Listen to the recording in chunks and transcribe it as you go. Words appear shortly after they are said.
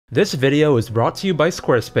This video is brought to you by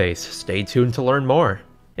Squarespace. Stay tuned to learn more.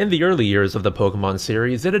 In the early years of the Pokemon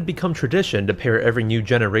series, it had become tradition to pair every new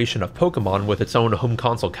generation of Pokemon with its own home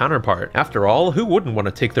console counterpart. After all, who wouldn't want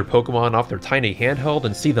to take their Pokemon off their tiny handheld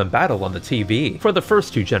and see them battle on the TV? For the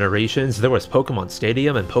first two generations, there was Pokemon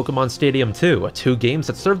Stadium and Pokemon Stadium 2, two games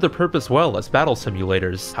that served their purpose well as battle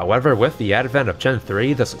simulators. However, with the advent of Gen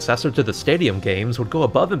 3, the successor to the Stadium games would go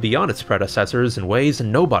above and beyond its predecessors in ways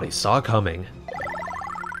nobody saw coming.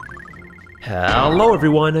 Hello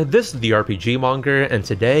everyone, this is the RPG Monger, and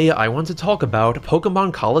today I want to talk about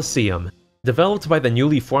Pokemon Colosseum. Developed by the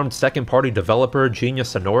newly formed second-party developer Genius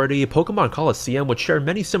Sonority, Pokemon Colosseum would share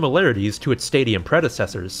many similarities to its Stadium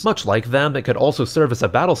predecessors. Much like them, it could also serve as a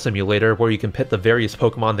battle simulator where you can pit the various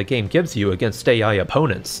Pokemon the game gives you against AI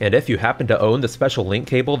opponents. And if you happen to own the special link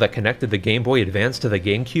cable that connected the Game Boy Advance to the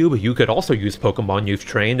GameCube, you could also use Pokemon you've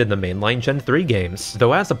trained in the mainline Gen 3 games.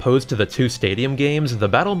 Though as opposed to the two Stadium games, the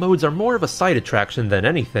battle modes are more of a side attraction than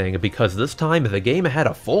anything, because this time the game had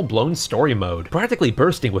a full-blown story mode. Practically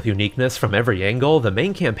bursting with uniqueness from every angle, the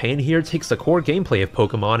main campaign here takes the core gameplay of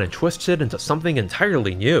Pokemon and twists it into something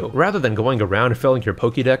entirely new. Rather than going around filling your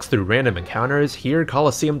Pokédex through random encounters, here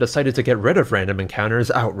Colosseum decided to get rid of random encounters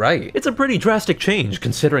outright. It's a pretty drastic change,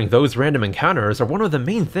 considering those random encounters are one of the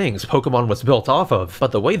main things Pokemon was built off of,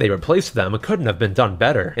 but the way they replaced them couldn't have been done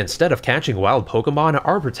better. Instead of catching wild Pokemon,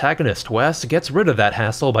 our protagonist Wes gets rid of that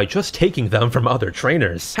hassle by just taking them from other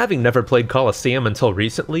trainers. Having never played Colosseum until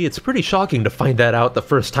recently, it's pretty shocking to find that out the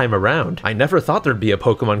first time around. I never thought there'd be a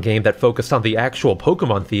Pokemon game that focused on the actual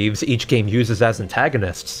Pokemon thieves each game uses as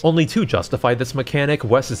antagonists. Only to justify this mechanic,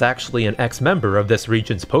 Wes is actually an ex-member of this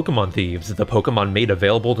region's Pokemon thieves, the Pokemon made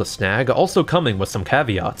available to snag also coming with some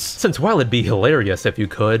caveats. Since while it'd be hilarious if you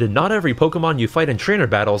could, not every Pokemon you fight in trainer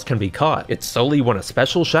battles can be caught. It's solely when a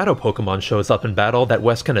special Shadow Pokemon shows up in battle that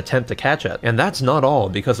Wes can attempt to catch it. And that's not all,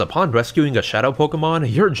 because upon rescuing a Shadow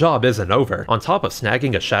Pokemon, your job isn't over. On top of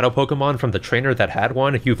snagging a Shadow Pokemon from the trainer that had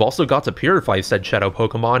one, you've also got to purify said Shadow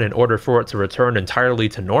Pokemon in order for it to return entirely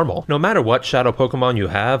to normal. No matter what Shadow Pokemon you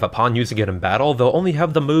have, upon using it in battle, they'll only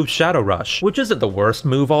have the move Shadow Rush, which isn't the worst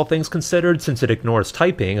move all things considered since it ignores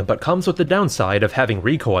typing, but comes with the downside of having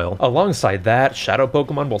recoil. Alongside that, Shadow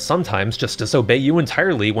Pokemon will sometimes just disobey you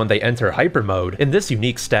entirely when they enter Hyper Mode. In this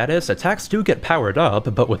unique status, attacks do get powered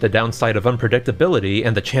up, but with the downside of unpredictability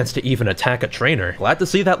and the chance to even attack a trainer. Glad to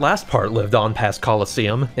see that last part lived on past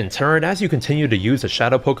Colosseum. In turn, as you continue to use a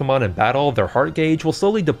Shadow Pokemon in battle, their heart gauge will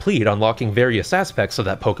slowly deplete, unlocking various aspects of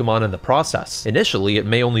that Pokemon in the process. Initially, it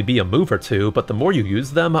may only be a move or two, but the more you use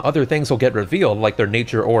them, other things will get revealed like their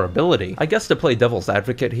nature or ability. I guess to play devil's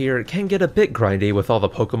advocate here, it can get a bit grindy with all the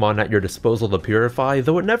Pokemon at your disposal to purify,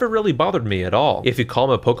 though it never really bothered me at all. If you calm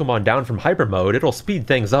a Pokemon down from Hyper Mode, it'll speed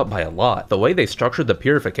things up by a lot. The way they structured the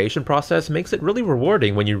purification process makes it really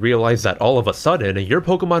rewarding when you realize that all of a sudden, your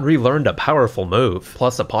Pokemon relearned a powerful move.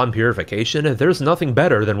 Plus, upon purification, there's nothing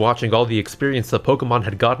better than watching all the experience the Pokemon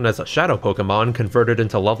had gotten as a Shadow Pokemon converted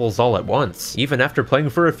into levels all at once. Even after playing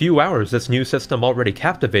for a few hours, this new system already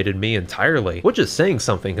captivated me entirely, which is saying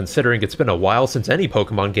something considering it's been a while since any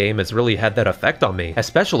Pokemon game has really had that effect on me.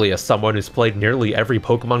 Especially as someone who's played nearly every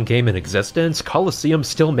Pokemon game in existence, Colosseum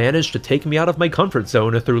still managed to take me out of my comfort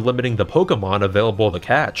zone through limiting the Pokemon available to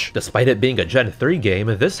catch. Despite it being a Gen 3 game,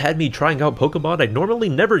 this had me trying out Pokemon I'd normally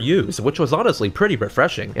never use, which was honestly pretty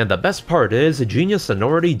refreshing. And the best part is, Genius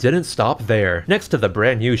Sonority didn't stop there. Next to the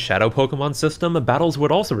brand new Shadow Pokemon system, battles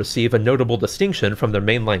would also receive a notable distinction from their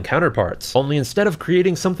mainline counterparts. Only instead of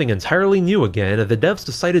creating something entirely new again, the devs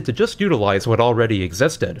decided to just utilize what already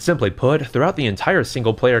existed. Simply put, throughout the entire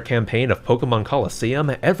single-player campaign of Pokemon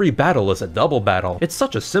Colosseum, every battle is a double battle. It's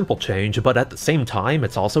such a simple change, but at the same time,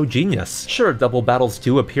 it's also genius. Sure, double battles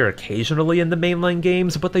do appear occasionally in the mainline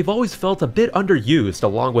games, but they've always felt a bit underused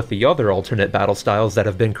along with the other alternate battle styles that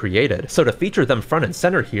have been created. So to feature them front and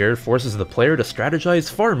center here forces the player to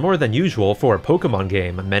strategize far more than usual for a Pokemon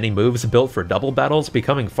game, many moves built for double battles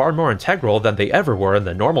becoming far more integral than they ever were in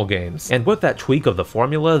the normal games. And with that tweak of the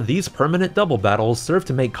formula, these permanent double battles serve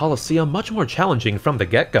to make Colosseum much more challenging from the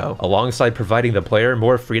get-go. Alongside providing the player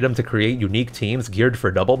more freedom to create unique teams geared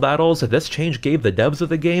for double battles, this change gave the devs of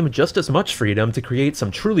the game just as much freedom to create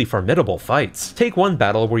some truly formidable fights. Take one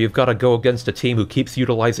battle where you've got to go against a team who keeps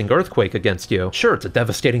utilizing Earthquake against you. Sure, it's a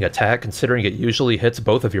devastating attack considering it usually hits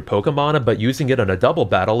both of your your Pokemon, but using it in a double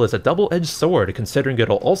battle is a double-edged sword, considering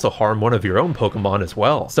it'll also harm one of your own Pokemon as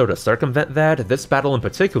well. So to circumvent that, this battle in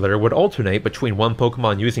particular would alternate between one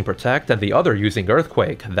Pokemon using Protect and the other using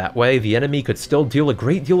Earthquake. That way, the enemy could still deal a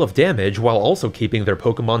great deal of damage while also keeping their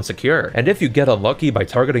Pokemon secure. And if you get unlucky by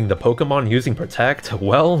targeting the Pokemon using Protect,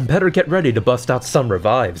 well, better get ready to bust out some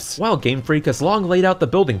revives. While Game Freak has long laid out the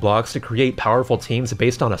building blocks to create powerful teams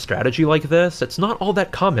based on a strategy like this, it's not all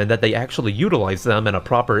that common that they actually utilize them in a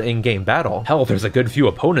proper in-game battle. Hell, there's a good few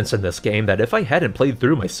opponents in this game that if I hadn't played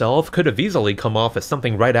through myself, could have easily come off as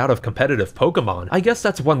something right out of competitive Pokemon. I guess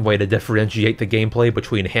that's one way to differentiate the gameplay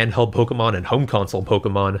between handheld Pokemon and home console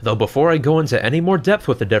Pokemon. Though before I go into any more depth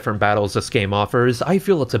with the different battles this game offers, I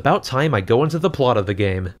feel it's about time I go into the plot of the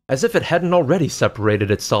game. As if it hadn't already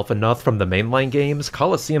separated itself enough from the mainline games,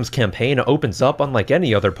 Colosseum's campaign opens up unlike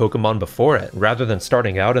any other Pokemon before it. Rather than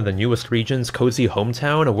starting out in the newest region's cozy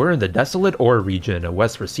hometown, we're in the desolate Ore region,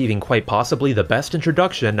 Wes receiving quite possibly the best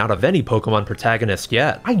introduction out of any Pokemon protagonist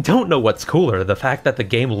yet. I don't know what's cooler, the fact that the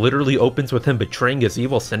game literally opens with him betraying his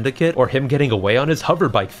evil syndicate, or him getting away on his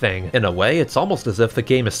hoverbike thing. In a way, it's almost as if the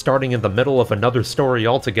game is starting in the middle of another story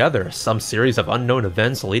altogether, some series of unknown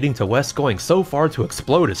events leading to Wes going so far to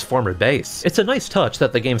explode his former base. It's a nice touch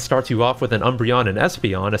that the game starts you off with an Umbreon and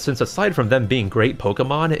Espeon, since aside from them being great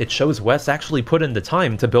Pokemon, it shows Wes actually put in the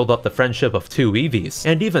time to build up the friendship of two Eevees.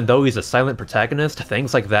 And even though he's a silent protagonist,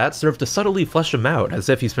 things like that serve to subtly flesh him out, as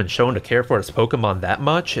if he's been shown to care for his Pokemon that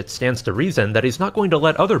much, it stands to reason that he's not going to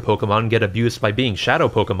let other Pokemon get abused by being shadow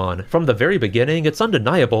Pokemon. From the very beginning, it's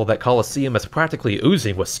undeniable that Colosseum is practically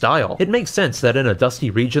oozing with style. It makes sense that in a dusty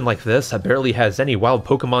region like this that barely has any wild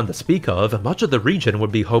Pokemon to speak of, much of the region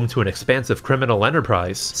would be home to an expansive criminal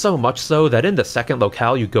enterprise. So much so that in the second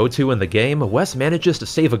locale you go to in the game, Wes manages to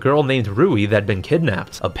save a girl named Rui that'd been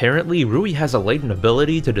kidnapped. Apparently, Rui has a latent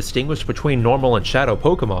ability to distinguish between normal and shadow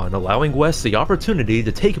Pokemon, allowing Wes the opportunity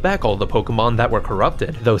to take back all the Pokemon that were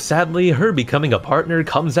corrupted. Though sadly, her becoming a partner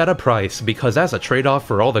comes at a price, because as a trade-off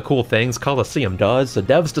for all the cool things Colosseum does, the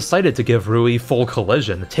devs decided to give Rui full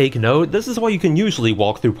collision. Take note, this is why you can usually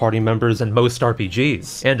walk through party members in most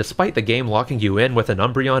RPGs. And despite the game locking you in with an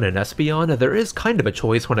Umbreon and Espeon, there is kind of a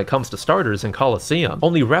choice when it comes to starters in Colosseum.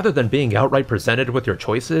 Only rather than being outright presented with your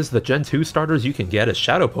choices, the Gen 2 starters you can get as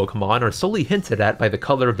shadow Pokemon are solely hinted at by the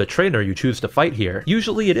color of the trainer you choose to fight here.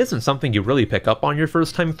 Usually it isn't something you really pick up on your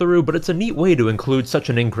first time through, but it's a neat way to include such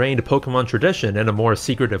an ingrained Pokemon tradition in a more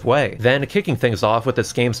secretive way. Then, kicking things off with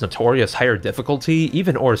this game's notorious higher difficulty,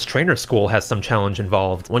 even Ore's trainer school has some challenge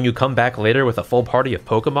involved. When you come back later with a full party of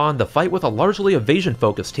Pokemon, the fight with a largely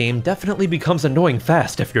evasion-focused team definitely becomes annoying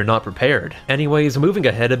fast if you're not prepared. Anyways, moving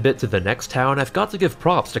ahead a bit to the next town, I've got to give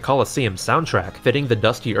props to Colosseum's soundtrack. Fitting the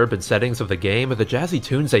dusty urban settings of the game, the jazzy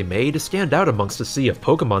tunes they made stand out amongst a sea of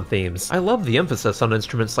Pokemon themes. I love the emphasis on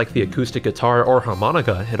instruments like the acoustic guitar or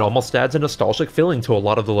harmonica. It almost adds a nostalgic feeling to a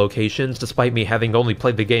lot of the locations, despite me having only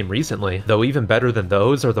played the game recently. Though even better than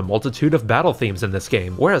those are the multitude of battle themes in this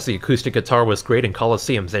game. Whereas the acoustic guitar was great in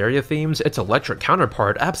Colosseum's area themes, its electric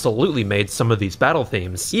counterpart absolutely made some of these battle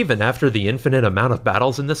themes. Even after the infinite amount of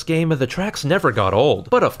battles in this game, the tracks never got old.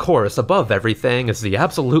 But of course, above everything is the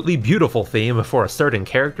absolutely beautiful theme for a certain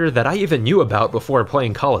character that I even knew about before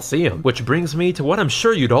playing Colosseum, which brings me to what I'm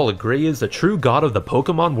sure you'd all agree is the true god of the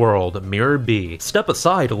Pokemon world, Mirror B. Step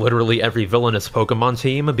aside literally every villainous Pokemon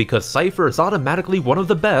team, because Cypher is automatically one of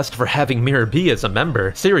the best for having Mirror B as a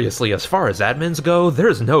member. Seriously, as far as admins go,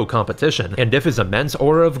 there's no competition. And if his immense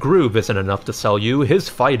aura of groove isn't enough to sell you, his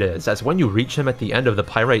fight is, as when you reach him at the end of the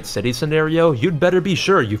Pyrite City scenario, you'd better be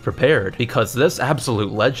sure you've prepared, because this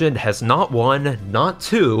absolute legend has not one, not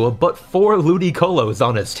two, but 4 Ludicolo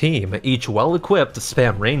on his team, each well-equipped to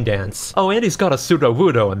spam Rain Dance. Oh, and he's got a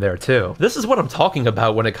Sudowoodo in there too. This is what I'm talking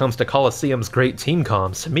about when it comes to Colosseum's great team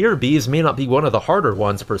comps. Mirror B's may not be one of the harder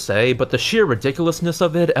ones per se, but the sheer ridiculousness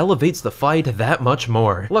of it elevates the fight that much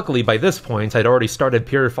more. Luckily by this point I'd already started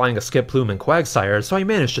purifying a Skiploom and Quagsire, so I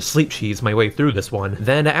managed to sleep cheese my way through this one.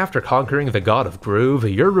 Then after conquering the God of Groove,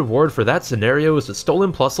 your reward for that scenario is a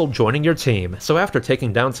stolen Plusle joining your team. So after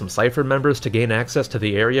taking down some Cypher members to gain access to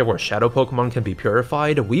the area where Shadow Pokemon can be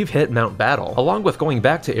purified, we've hit Mount Battle. Along with going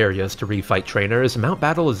back to areas to refight trainers, Mount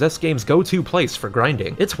Battle is this game's go-to place for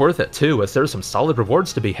grinding. It's worth it too, as there's some solid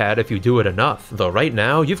rewards to be had if you do it enough. Though right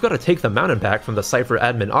now, you've got to take the mountain back from the Cypher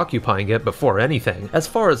admin occupying it before anything. As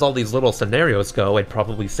far as all these little scenarios go, I'd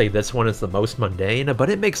probably say this one is the most mundane, but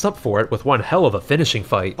it makes up for it with one hell of a finishing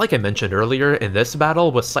fight. Like I mentioned earlier, in this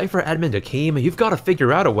battle, with Cypher admin Dakeem, you've got to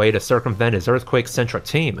figure out a way to circumvent his Earthquake-centric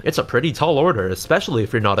team. It's a pretty tall order, especially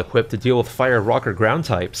if you're not equipped to deal with Fire, Rock, or Ground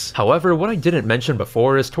types. However, what I didn't mention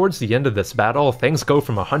before is towards the end of this battle, things go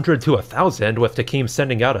from 100 to 1000. to end with Takim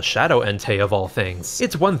sending out a Shadow Entei of all things.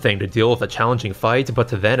 It's one thing to deal with a challenging fight, but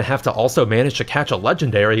to then have to also manage to catch a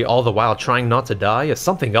legendary all the while trying not to die is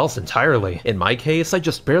something else entirely. In my case, I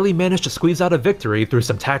just barely managed to squeeze out a victory through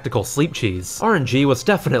some tactical sleep cheese. RNG was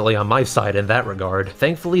definitely on my side in that regard.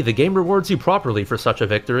 Thankfully, the game rewards you properly for such a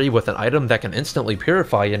victory with an item that can instantly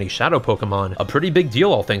purify any shadow Pokemon. A pretty big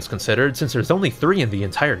deal all things considered, since there's only 3 in the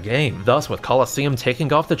entire game. Thus, with Colosseum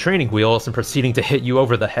taking off the training wheels and proceeding to hit you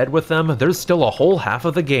over the head with them, there's still a whole half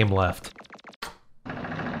of the game left.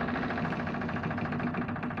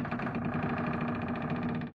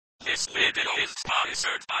 This video is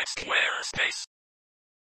sponsored by Squarespace.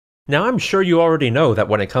 Now I'm sure you already know that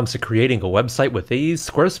when it comes to creating a website with these,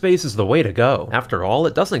 Squarespace is the way to go. After all,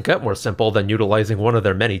 it doesn't get more simple than utilizing one of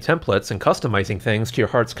their many templates and customizing things to your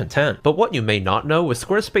heart's content. But what you may not know is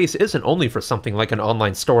Squarespace isn't only for something like an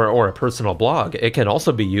online store or a personal blog, it can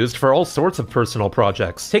also be used for all sorts of personal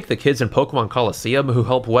projects. Take the kids in Pokemon Colosseum who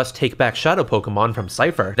help West take back shadow Pokemon from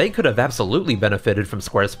Cypher. They could have absolutely benefited from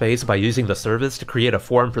Squarespace by using the service to create a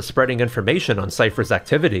forum for spreading information on Cypher's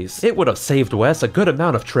activities. It would have saved West a good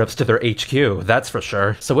amount of trips to their HQ, that's for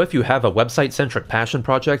sure. So if you have a website-centric passion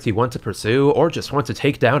project you want to pursue, or just want to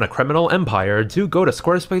take down a criminal empire, do go to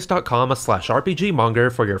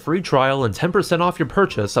squarespace.com/rpgmonger for your free trial and 10% off your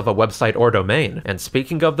purchase of a website or domain. And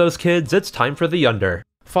speaking of those kids, it's time for the Under.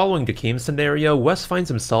 Following Takim's scenario, Wes finds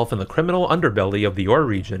himself in the criminal underbelly of the Ore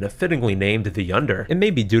region, fittingly named the Under. It may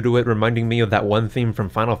be due to it reminding me of that one theme from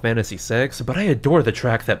Final Fantasy VI, but I adore the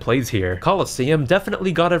track that plays here. Colosseum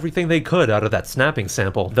definitely got everything they could out of that snapping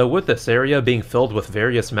sample, though with this area being filled with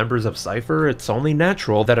various members of Cypher, it's only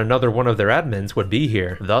natural that another one of their admins would be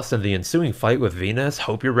here. Thus, in the ensuing fight with Venus,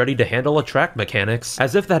 hope you're ready to handle attract mechanics.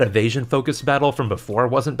 As if that evasion-focused battle from before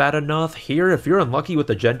wasn't bad enough, here if you're unlucky with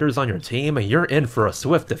the genders on your team, you're in for a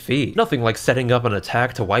swift defeat. Nothing like setting up an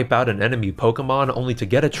attack to wipe out an enemy Pokemon only to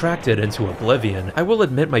get attracted into oblivion. I will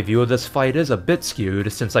admit my view of this fight is a bit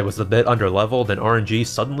skewed, since I was a bit underleveled and RNG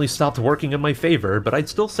suddenly stopped working in my favor, but I'd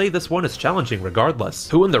still say this one is challenging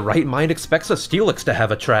regardless. Who in the right mind expects a Steelix to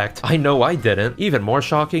have attract? I know I didn't. Even more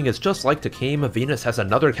shocking is just like Takim, Venus has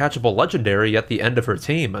another catchable legendary at the end of her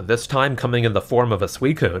team, this time coming in the form of a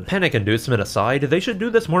Suicune. Panic inducement aside, they should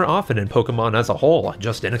do this more often in Pokemon as a whole,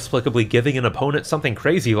 just inexplicably giving an opponent something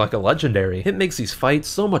crazy like a legendary. It makes these fights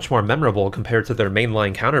so much more memorable compared to their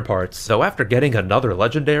mainline counterparts. So after getting another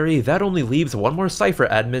legendary, that only leaves one more Cypher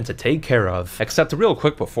admin to take care of. Except real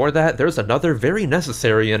quick before that, there's another very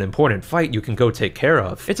necessary and important fight you can go take care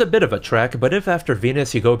of. It's a bit of a trek, but if after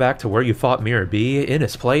Venus you go back to where you fought Mirror B, in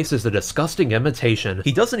his place is the disgusting imitation.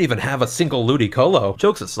 He doesn't even have a single Ludicolo.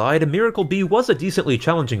 Jokes aside, Miracle B was a decently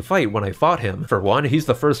challenging fight when I fought him. For one, he's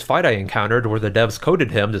the first fight I encountered where the devs coded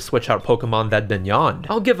him to switch out Pokemon that'd been yawned.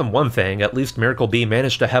 I'll give him one thing, at least Miracle B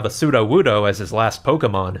managed to have a Sudowoodo as his last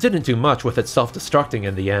Pokemon. Didn't do much with it self-destructing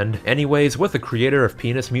in the end. Anyways, with the creator of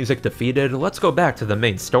Penis Music defeated, let's go back to the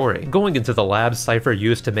main story. Going into the labs Cypher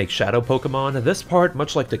used to make shadow Pokemon, this part,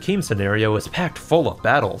 much like the Keem scenario, is packed full of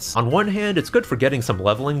battles. On one hand, it's good for getting some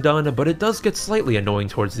leveling done, but it does get slightly annoying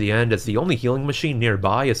towards the end as the only healing machine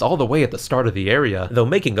nearby is all the way at the start of the area. Though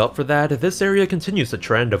making up for that, this area continues the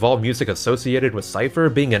trend of all music associated with Cypher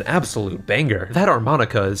being an absolute banger. That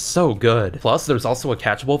harmonica is so good. Plus, there's also a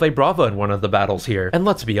catchable Vibrava in one of the battles here. And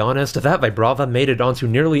let's be honest, that Vibrava made it onto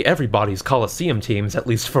nearly everybody's Colosseum teams, at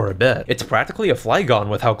least for a bit. It's practically a Flygon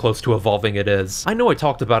with how close to evolving it is. I know I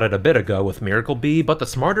talked about it a bit ago with Miracle B, but the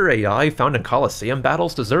smarter AI found in Colosseum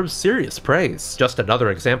battles deserves serious praise. Just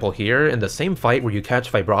another example here, in the same fight where you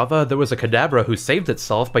catch Vibrava, there was a Kadabra who saved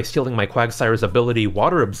itself by stealing my Quagsire's ability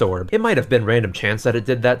Water Absorb. It might have been random chance that it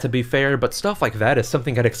did that to be fair, but stuff like that is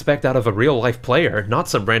something I'd expect out of a real-life player, not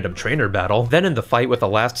some random trainer battle. Then in the fight with the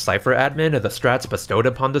last Cypher admin, the strats bestowed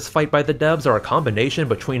upon this fight by the devs are a combination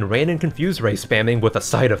between Rain and Confuse Ray spamming with a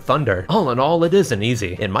side of Thunder. All in all, it isn't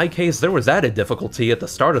easy. In my case, there was added difficulty at the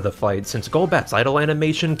start of the fight since Golbat's idle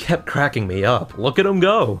animation kept cracking me up. Look at him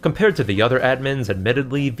go! Compared to the other admins,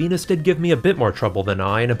 admittedly, Venus did give me a bit more trouble than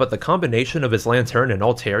Ein, but the combination of his Lantern and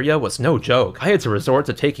Altaria was no joke. I had to resort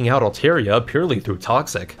to taking out Altaria purely through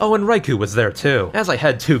Toxic. Oh, and Raikou was there too. As I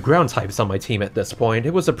had 2 ground types on my team at this point,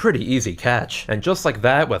 it was a pretty easy catch. And just like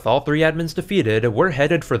that, with all 3 admins defeated, we're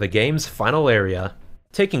headed for the game's final area.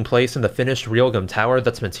 Taking place in the finished Realgam Tower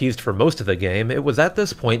that's been teased for most of the game, it was at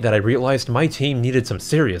this point that I realized my team needed some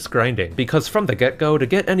serious grinding, because from the get-go, to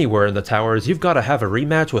get anywhere in the towers, you've gotta have a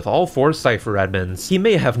rematch with all 4 Cypher admins. He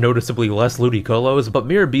may have noticeably less Ludicolo's, but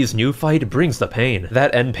Mirror B's new fight brings the pain.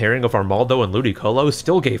 That end pairing of Armaldo and Ludicolo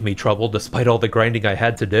still gave me trouble despite all the grinding I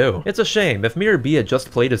had to do. It's a shame, if Mirror B had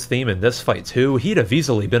just played his theme in this fight too, he'd have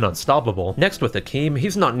easily been unstoppable. Next with Akeem,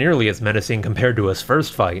 he's not nearly as menacing compared to his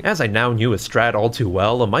first fight. As I now knew his strat all too well,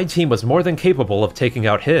 my team was more than capable of taking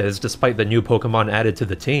out his despite the new Pokemon added to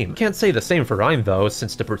the team. Can't say the same for Rhyme though,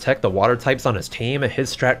 since to protect the water types on his team, his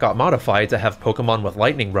strat got modified to have Pokemon with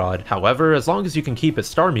Lightning Rod. However, as long as you can keep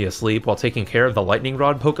his Starmie asleep while taking care of the Lightning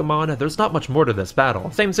Rod Pokemon, there's not much more to this battle.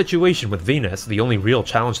 Same situation with Venus, the only real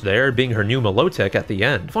challenge there being her new Milotic at the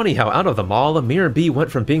end. Funny how out of them all, Mirror B went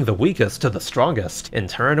from being the weakest to the strongest. In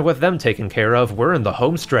turn, with them taken care of, we're in the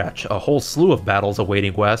home stretch, a whole slew of battles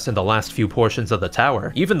awaiting Wes in the last few portions of the tower.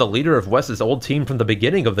 Even the leader of Wes's old team from the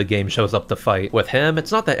beginning of the game shows up to fight. With him,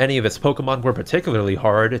 it's not that any of his Pokemon were particularly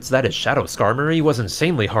hard, it's that his Shadow Skarmory was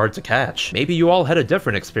insanely hard to catch. Maybe you all had a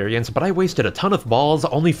different experience, but I wasted a ton of balls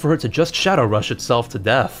only for it to just Shadow Rush itself to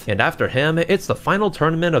death. And after him, it's the final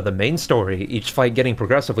tournament of the main story, each fight getting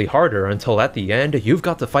progressively harder until at the end, you've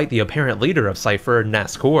got to fight the apparent leader of Cypher,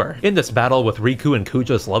 Nazcor. In this battle with Riku and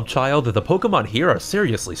Kuja's love child, the Pokemon here are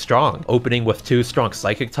seriously strong. Opening with 2 strong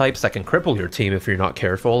Psychic types that can cripple your team if you're not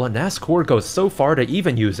careful, Nazcor goes so far to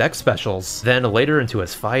even use X specials. Then later into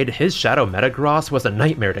his fight, his Shadow Metagross was a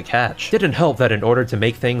nightmare to catch. Didn't help that in order to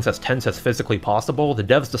make things as tense as physically possible, the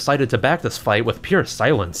devs decided to back this fight with pure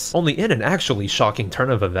silence. Only in an actually shocking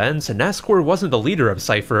turn of events, Nazcor wasn't the leader of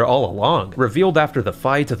Cypher all along. Revealed after the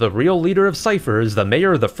fight, the real leader of Cypher is the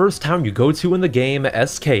mayor of the first town you go to in the game,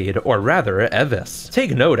 Escade, or rather, Evis.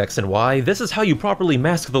 Take note, X and Y, this is how you properly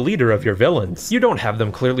mask the leader of your villains. You don't have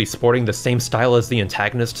them clearly sporting the same style as the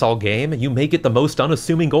antagonists all game, you make it the most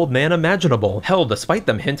unassuming old man imaginable. Hell, despite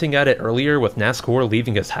them hinting at it earlier with Nazcor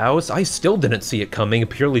leaving his house, I still didn't see it coming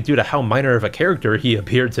purely due to how minor of a character he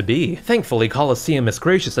appeared to be. Thankfully, Colosseum is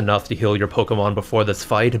gracious enough to heal your Pokemon before this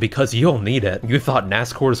fight because you'll need it. You thought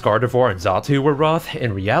Nazcor's Gardevoir and Xatu were rough?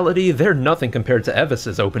 In reality, they're nothing compared to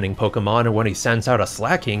Evis's opening Pokemon when he sends out a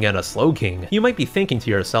Slacking and a Slowking. You might be thinking to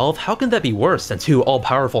yourself, how can that be worse than 2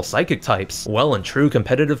 all-powerful Psychic types? Well, in true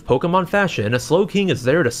competitive Pokemon fashion, Slowking is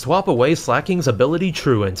there to swap away Slacking's ability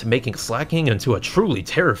Truant, making Slacking into a truly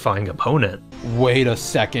terrifying opponent. Wait a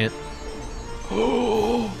second.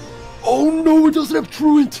 Oh no, it doesn't have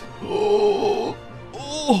Truant! Oh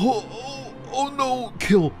no!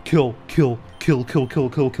 Kill.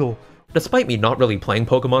 Despite me not really playing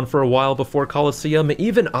Pokemon for a while before Colosseum,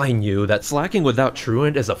 even I knew that Slacking without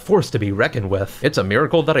Truant is a force to be reckoned with. It's a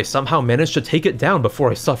miracle that I somehow managed to take it down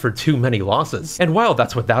before I suffered too many losses. And while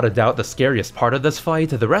that's without a doubt the scariest part of this fight,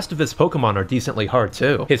 the rest of his Pokemon are decently hard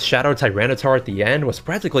too. His Shadow Tyranitar at the end was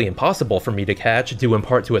practically impossible for me to catch, due in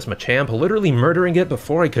part to his Machamp literally murdering it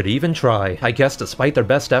before I could even try. I guess despite their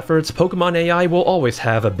best efforts, Pokemon AI will always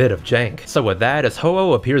have a bit of jank. So with that, as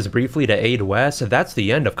Ho-Oh appears briefly to aid Wes, that's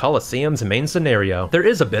the end of Colosseum's main scenario. There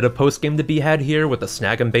is a bit of post-game to be had here with the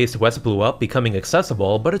Snag'em-based Wes Blew Up becoming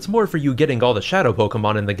accessible, but it's more for you getting all the Shadow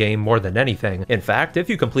Pokemon in the game more than anything. In fact, if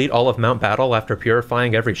you complete all of Mount Battle after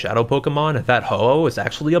purifying every Shadow Pokemon, that Ho-Oh is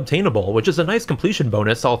actually obtainable, which is a nice completion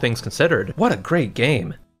bonus all things considered. What a great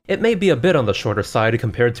game! It may be a bit on the shorter side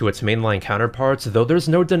compared to its mainline counterparts, though there's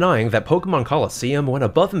no denying that Pokemon Colosseum went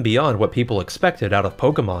above and beyond what people expected out of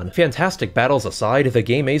Pokemon. Fantastic battles aside, the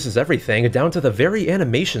game aces everything down to the very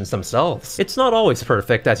animations themselves. It's not always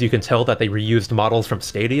perfect, as you can tell that they reused models from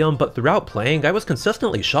Stadium, but throughout playing, I was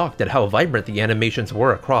consistently shocked at how vibrant the animations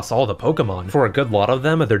were across all the Pokemon. For a good lot of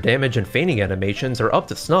them, their damage and feigning animations are up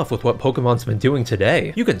to snuff with what Pokemon's been doing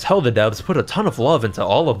today. You can tell the devs put a ton of love into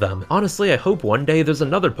all of them. Honestly, I hope one day there's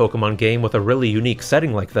another Pokemon game with a really unique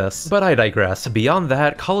setting like this. But I digress. Beyond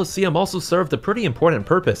that, Colosseum also served a pretty important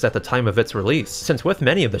purpose at the time of its release. Since with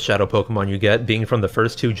many of the Shadow Pokemon you get being from the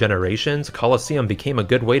first 2 generations, Colosseum became a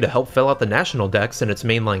good way to help fill out the national decks and its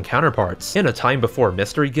mainline counterparts. In a time before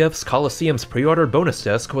mystery gifts, Colosseum's pre-order bonus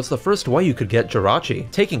disc was the first way you could get Jirachi.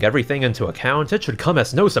 Taking everything into account, it should come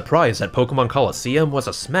as no surprise that Pokemon Colosseum was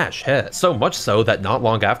a smash hit. So much so that not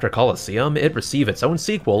long after Colosseum, it received its own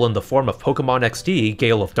sequel in the form of Pokemon XD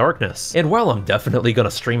Gale Veil of Darkness. And while I'm definitely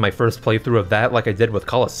gonna stream my first playthrough of that like I did with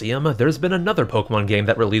Colosseum, there's been another Pokemon game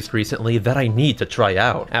that released recently that I need to try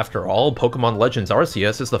out. After all, Pokemon Legends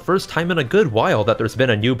Arceus is the first time in a good while that there's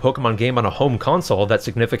been a new Pokemon game on a home console that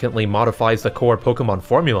significantly modifies the core Pokemon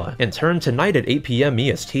formula. In turn, tonight at 8 PM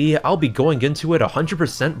EST, I'll be going into it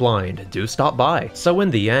 100% blind. Do stop by. So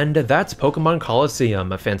in the end, that's Pokemon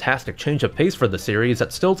Colosseum, a fantastic change of pace for the series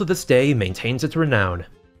that still to this day maintains its renown.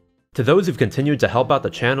 To those who've continued to help out the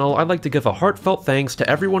channel, I'd like to give a heartfelt thanks to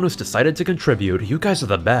everyone who's decided to contribute. You guys are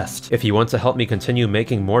the best. If you want to help me continue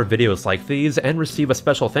making more videos like these and receive a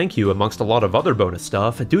special thank you amongst a lot of other bonus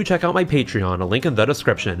stuff, do check out my Patreon, a link in the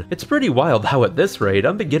description. It's pretty wild how at this rate,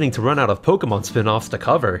 I'm beginning to run out of Pokemon spin-offs to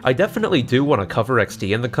cover. I definitely do want to cover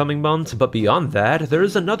XD in the coming months, but beyond that, there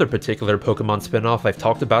is another particular Pokemon spin-off I've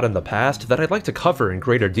talked about in the past that I'd like to cover in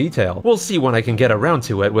greater detail. We'll see when I can get around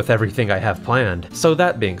to it with everything I have planned. So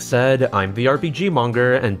that being said, I'm the RPG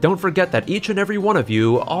Monger, and don't forget that each and every one of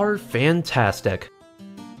you are fantastic.